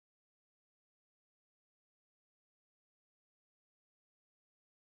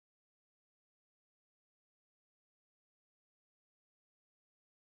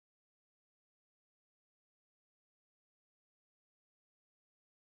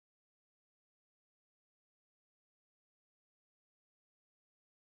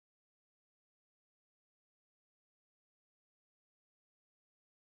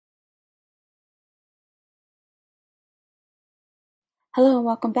Hello and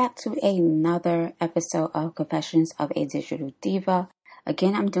welcome back to another episode of Confessions of a Digital Diva.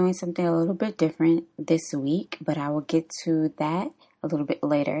 Again, I'm doing something a little bit different this week, but I will get to that a little bit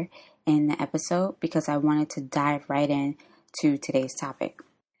later in the episode because I wanted to dive right in to today's topic.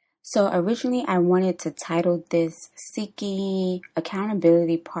 So originally I wanted to title this Seeking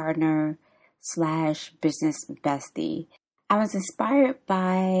Accountability Partner / Business Bestie. I was inspired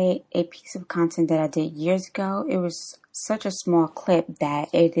by a piece of content that I did years ago. It was such a small clip that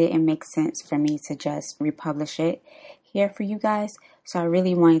it didn't make sense for me to just republish it here for you guys. So I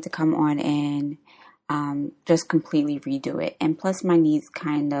really wanted to come on and just completely redo it. And plus my needs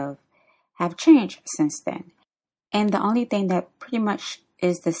kind of have changed since then. And the only thing that pretty much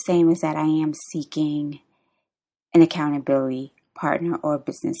is the same is that I am seeking an accountability partner or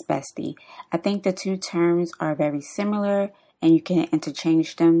business bestie. I think the two terms are very similar and you can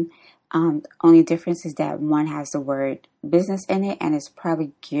interchange them. The only difference is that one has the word business in it and it's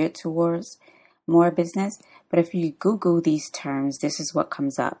probably geared towards more business. But if you Google these terms, this is what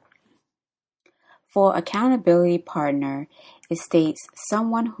comes up. For accountability partner, it states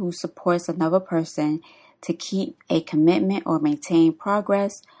someone who supports another person to keep a commitment or maintain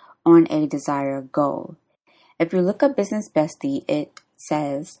progress on a desired goal. If you look up business bestie, it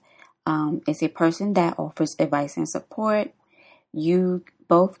says it's a person that offers advice and support. You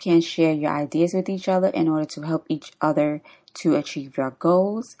both can share your ideas with each other in order to help each other to achieve your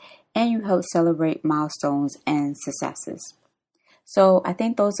goals, and you help celebrate milestones and successes. So I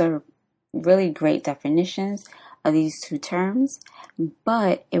think those are really great definitions of these two terms,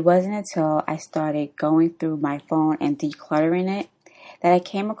 but it wasn't until I started going through my phone and decluttering it that I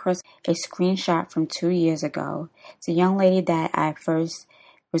came across a screenshot from 2 years ago. It's a young lady that I first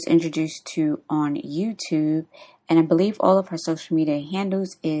was introduced to on YouTube, and I believe all of her social media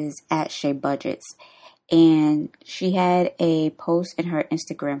handles is at Shea Budgets. And she had a post in her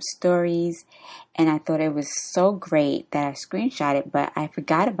Instagram stories, and I thought it was so great that I screenshot it, but I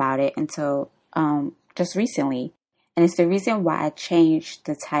forgot about it until just recently. And it's the reason why I changed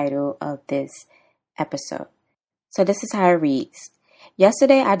the title of this episode. So this is how it reads.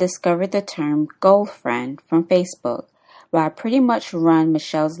 Yesterday, I discovered the term girlfriend from Facebook. While I pretty much run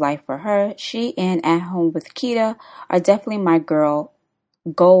Michelle's life for her, she and At Home with Keita are definitely my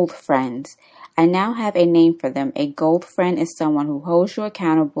gold friends. I now have a name for them. A gold friend is someone who holds you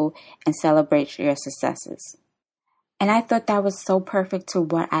accountable and celebrates your successes. And I thought that was so perfect to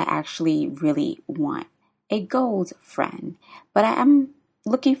what I actually really want. A gold friend. But I am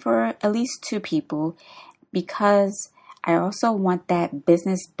looking for at least two people because I also want that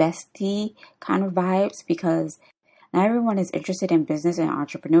business bestie kind of vibes because not everyone is interested in business and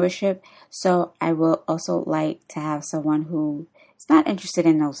entrepreneurship. So I will also like to have someone who is not interested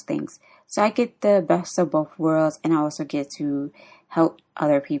in those things. So I get the best of both worlds and I also get to help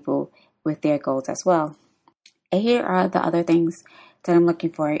other people with their goals as well. And here are the other things that I'm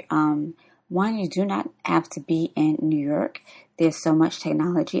looking for. One, you do not have to be in New York. There's so much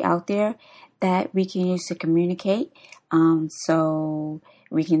technology out there that we can use to communicate. So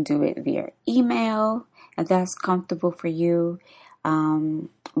we can do it via email if that's comfortable for you.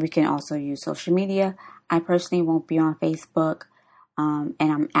 We can also use social media. I personally won't be on Facebook, and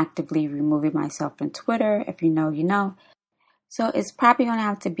I'm actively removing myself from Twitter. If you know, you know. So it's probably going to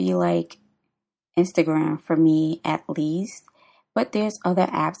have to be like Instagram for me at least. But there's other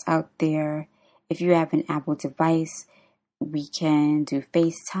apps out there. If you have an Apple device, we can do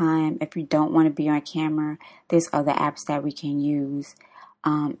FaceTime. If you don't want to be on camera, there's other apps that we can use.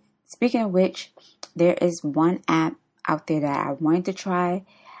 Speaking of which, there is one app out there that I wanted to try.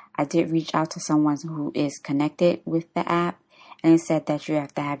 I did reach out to someone who is connected with the app, and it said that you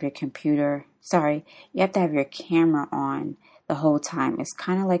have to have your you have to have your camera on the whole time. It's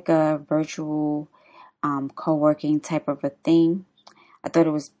kind of like a virtual co-working type of a thing. I thought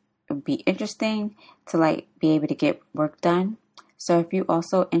it would be interesting to like be able to get work done. So if you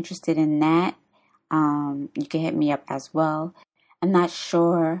also interested in that, you can hit me up as well. I'm not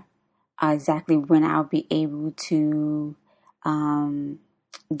sure exactly when I'll be able to do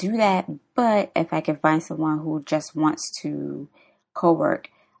that, but if I can find someone who just wants to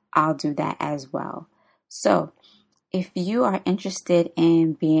co-work, I'll do that as well. So if you are interested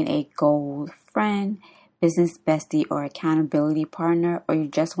in being a gold friend, business bestie, or accountability partner, or you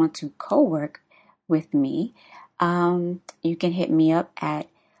just want to co-work with me, you can hit me up at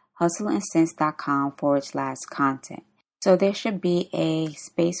hustleandsense.com/content. So there should be a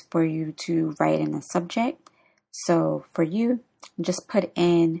space for you to write in a subject. So for you, just put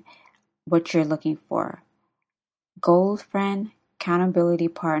in what you're looking for. Gold friend, accountability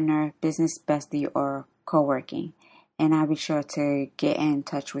partner, business bestie, or co-working. and I'll be sure to get in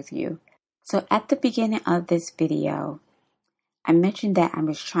touch with you. So at the beginning of this video, I mentioned that I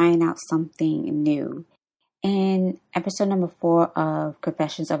was trying out something new. In episode number 4 of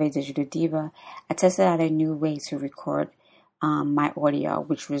Confessions of a Digital Diva, I tested out a new way to record my audio,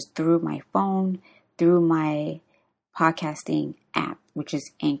 which was through my phone, through my podcasting app, which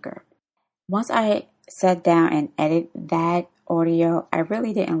is Anchor. Once I sat down and edited that audio, I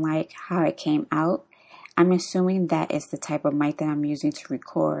really didn't like how it came out. I'm assuming that is the type of mic that I'm using to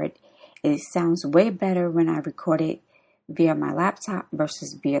record. It sounds way better when I record it via my laptop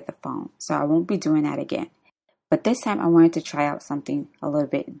versus via the phone. So I won't be doing that again. But this time I wanted to try out something a little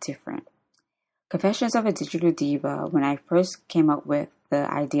bit different. Confessions of a Digital Diva, when I first came up with the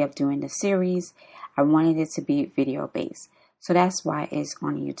idea of doing the series, I wanted it to be video based. So that's why it's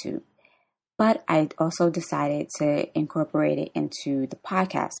on YouTube. But I also decided to incorporate it into the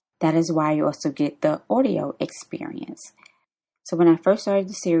podcast. That is why you also get the audio experience. So when I first started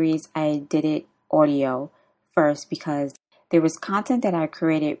the series, I did it audio first because there was content that I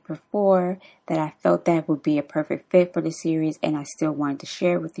created before that I felt that would be a perfect fit for the series, and I still wanted to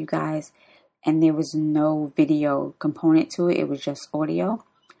share with you guys. And there was no video component to it. It was just audio.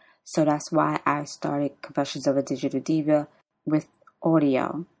 So that's why I started Confessions of a Digital Diva with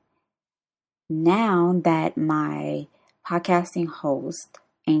audio. Now that my podcasting host,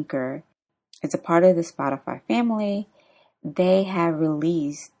 Anchor, is a part of the Spotify family, they have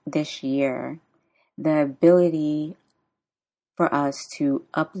released this year the ability for us to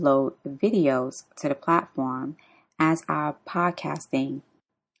upload videos to the platform as our podcasting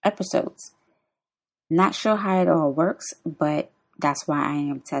episodes. Not sure how it all works, but that's why I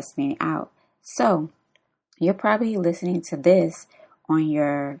am testing it out. So you're probably listening to this on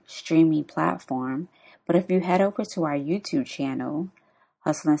your streaming platform, but if you head over to our YouTube channel,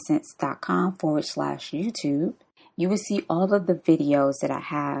 hustleandsense.com/YouTube, you will see all of the videos that I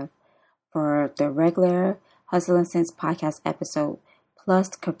have for the regular Hustle and Sense podcast episode, plus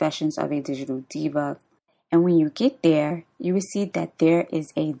Confessions of a Digital Diva. And when you get there, you will see that there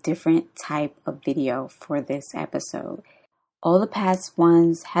is a different type of video for this episode. All the past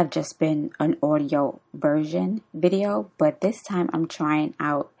ones have just been an audio version video, but this time I'm trying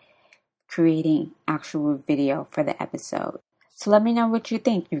out creating actual video for the episode. So let me know what you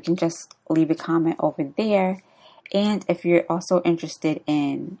think. You can just leave a comment over there. And if you're also interested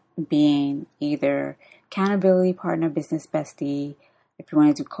in being either accountability partner, business bestie, if you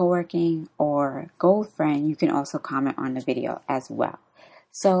want to do co-working or gold friend, you can also comment on the video as well.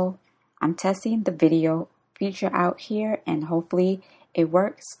 So I'm testing the video feature out here and hopefully it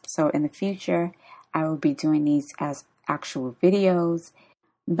works. So in the future, I will be doing these as actual videos.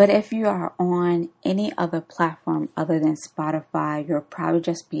 But if you are on any other platform other than Spotify, you'll probably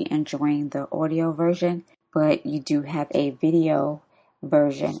just be enjoying the audio version, but you do have a video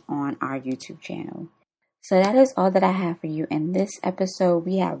version on our YouTube channel. So that is all that I have for you in this episode.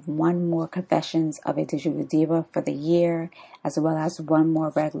 We have one more Confessions of a Digital Diva for the year, as well as one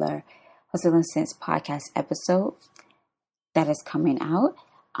more regular Hustle and Sense podcast episode that is coming out.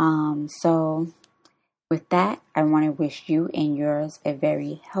 So with that, I want to wish you and yours a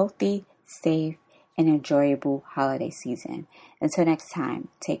very healthy, safe, and enjoyable holiday season. Until next time,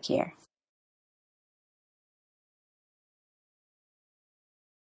 take care.